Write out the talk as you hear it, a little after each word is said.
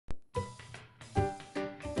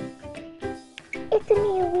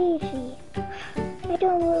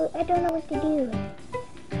Well, I don't know what to do.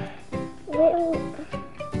 Well,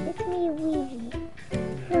 it's me, Luigi.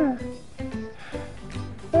 Huh.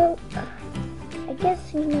 Well, I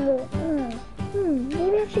guess, maybe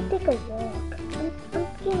I should take a walk. I'm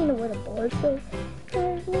feeling a little bored, so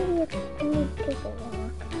maybe I need to take a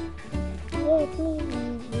walk. Yeah, it's me,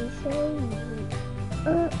 Luigi, so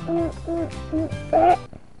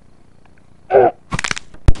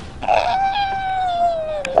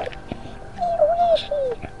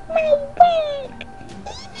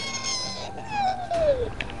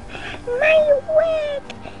my wig!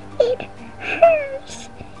 It hurts!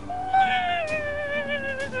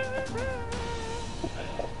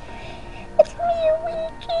 It's me,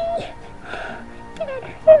 Luigi! It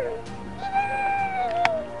hurts!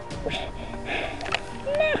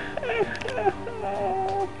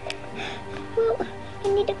 Well, I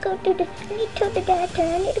need to go to the doctor.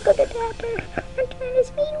 I need to go to the doctor. I'm trying to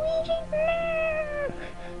speak, Luigi.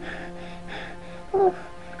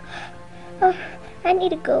 I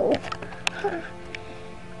need to go.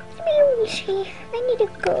 Luigi, I need to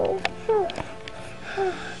go.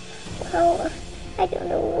 Well, I don't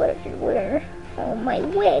know where to wear. Oh, my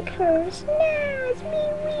wig hurts. No, it's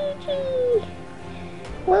me, Luigi.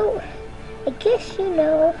 Well, I guess we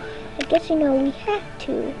have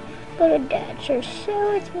to go to doctor.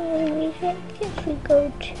 So it's me, Luigi. I guess we go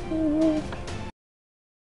to.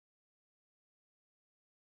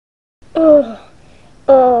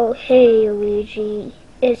 Oh, hey, Luigi.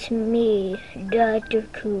 It's me, Dr.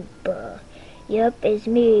 Koopa. Yup, it's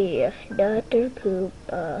me, Dr.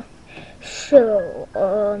 Koopa. So,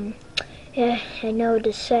 yeah, I know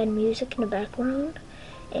the sad music in the background.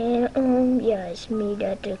 And, yeah, it's me,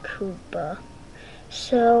 Dr. Koopa.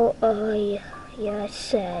 So, yeah,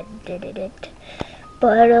 sad, did it.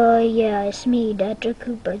 But, yeah, it's me, Dr.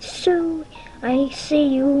 Koopa. So, I see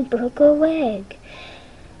you broke a leg.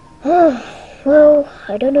 Well,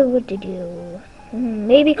 I don't know what to do.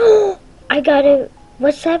 Maybe,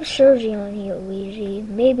 let's have surgery on you, Luigi.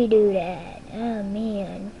 Maybe do that. Oh,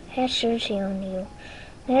 man, have surgery on you.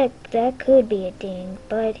 That could be a thing,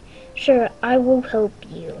 but sure, I will help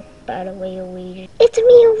you, by the way, Luigi. It's me,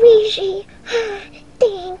 Luigi.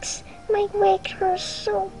 Thanks. My wig hurts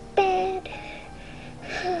so bad.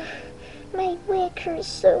 My wig hurts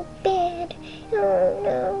so bad. Oh,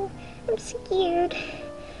 no. I'm scared.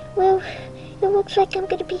 Well, it looks like I'm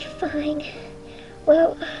gonna be fine.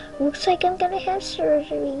 Well, looks like I'm gonna have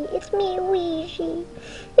surgery. It's me, Luigi.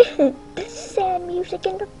 The sad music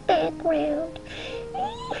in the background.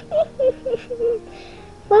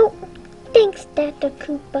 Well, thanks, Dr.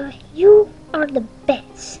 Koopa. You are the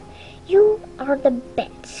best. You are the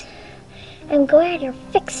best. I'm glad you're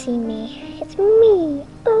fixing me. It's me,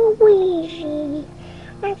 Luigi.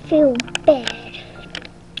 I feel bad.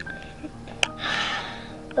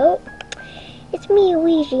 Oh, it's me,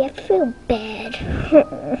 Luigi. I feel bad.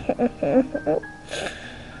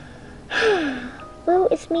 Well,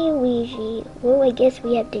 it's me, Luigi. Well, I guess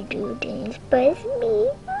we have to do things, but it's me.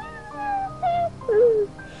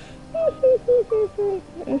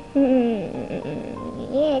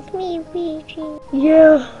 Yeah, it's me, Luigi.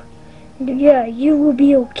 Yeah, you will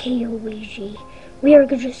be okay, Luigi. We are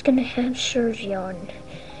just gonna have surgery on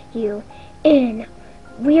you, and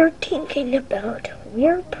we are pretty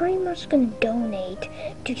much gonna donate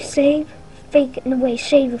to save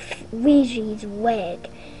Luigi's wig.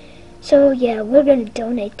 So yeah, we're gonna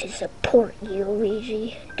donate to support you,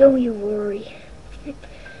 Luigi. Don't you worry.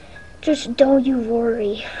 Just don't you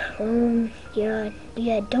worry. Yeah,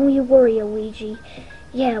 don't you worry, Luigi.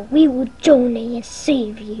 Yeah, we will donate and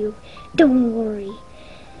save you. Don't worry.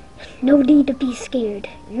 No need to be scared.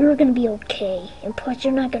 You're gonna be okay, and plus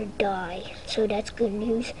you're not gonna die. So that's good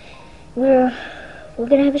news. We're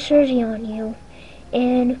gonna have a surgery on you,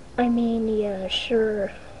 and I mean, yeah,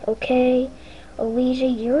 sure, okay, Luigi,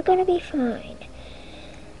 you're gonna be fine.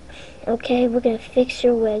 Okay, we're gonna fix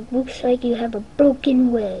your wig. Looks like you have a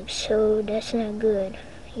broken wig, so that's not good.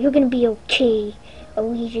 You're gonna be okay,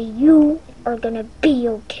 Luigi. You are gonna be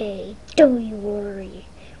okay. Don't you worry.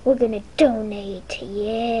 We're gonna donate,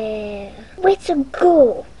 yeah. Let's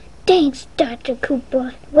go. Thanks, Dr.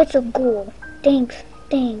 Koopa. Let's go. Thanks,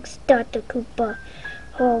 Dr. Koopa.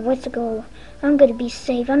 Oh, let's go. I'm gonna be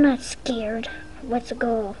safe. I'm not scared. Let's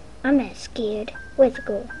go. I'm not scared. Let's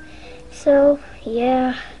go. So,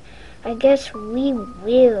 yeah, I guess we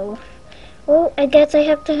will. Well, I guess I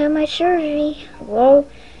have to have my surgery. Well,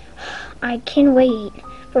 I can't wait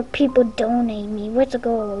for people to donate me. Let's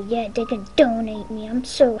go. Yeah, they can donate me. I'm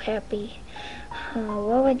so happy.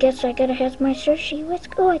 Well, I guess I gotta have my surgery. Let's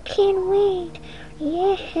go. I can't wait.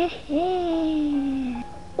 Yeah.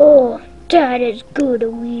 Oh, That is good,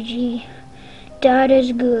 Luigi. That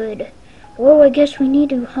is good. Well, I guess we need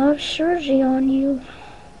to have surgery on you.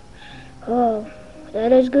 Oh,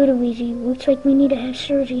 that is good, Luigi. Looks like we need to have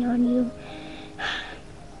surgery on you.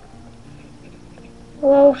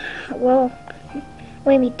 Well,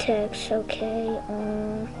 let me text, okay?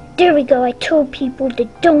 There we go. I told people to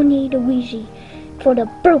donate to Luigi for the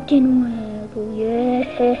broken leg. Oh,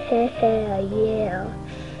 yeah, yeah.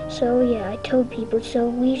 So, yeah, I told people. So,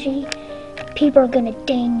 Luigi, people are gonna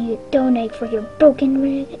donate for your broken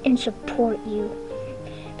leg and support you.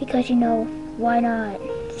 Because, you know, why not?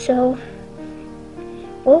 So,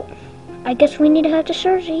 well, I guess we need to have the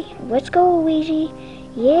surgery. Let's go, Luigi.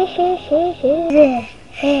 Yeah,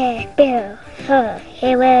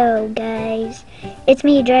 hello, guys. It's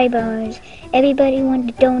me, Dry Bones. Everybody want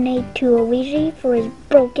to donate to Luigi for his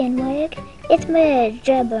broken leg? It's me,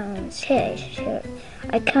 Dry Bones. Hey, sure.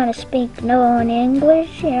 I kind of speak no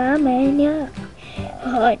English, yeah, man, yeah.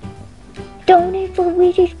 Donate for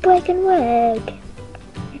Luigi's broken leg.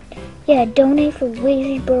 Yeah, donate for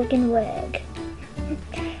Luigi's broken leg.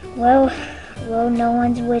 Well, no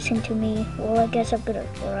one's listened to me. Well, I guess I'm gonna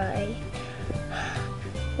cry.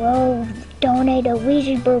 Well, donate a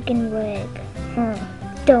Luigi's broken leg.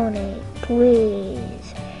 Donate,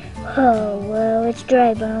 please. Oh, well, it's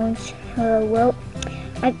Dry Bones. Well,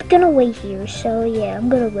 I'm gonna wait here, so yeah, I'm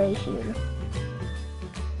gonna wait here.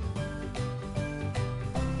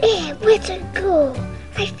 Yeah, let's go.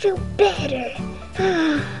 I feel better.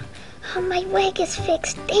 My leg is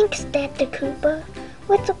fixed. Thanks, Dr. Koopa.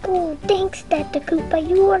 What's a goal? Thanks, Dr. Koopa.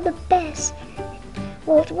 You are the best.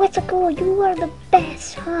 Well, what's a goal? You are the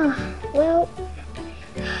best, huh? Well,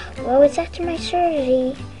 it's after my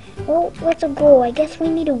surgery. Well, what's a goal? I guess we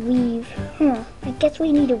need to leave. I guess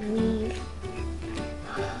we need to leave.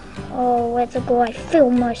 Oh, what's a goal? I feel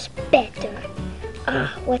much better.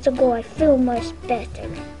 What's a goal? I feel much better.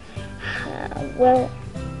 Well,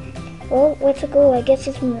 what's a goal? I guess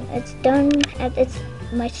it's done.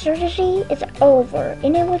 My surgery is over,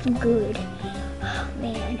 and it was good. Oh,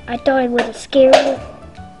 man, I thought it was a scary.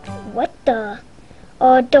 What the?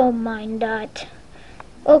 Oh, don't mind that.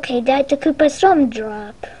 Okay, Dr. Koopa, something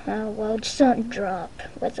drop. Well, something drop.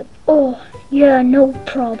 Oh, yeah, no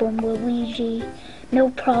problem, Luigi. No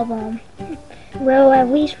problem. Well, at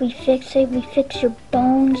least we fixed it. We fixed your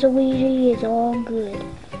bones, Luigi. It's all good.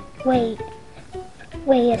 Wait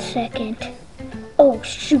a second. Oh,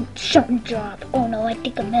 shoot, something dropped. Oh, no, I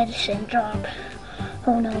think a medicine dropped.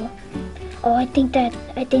 Oh, no. Oh, I think that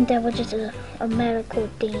was just a medical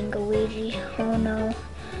thing, Luigi. Oh, no.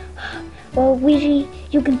 Well, Luigi,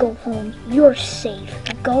 you can go home. You're safe.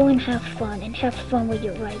 Go and have fun with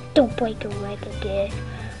your leg. Don't break your leg again,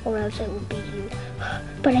 or else I will beat you.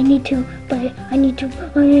 But I need to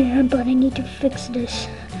fix this.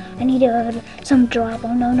 I need some drop.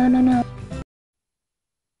 Oh, no.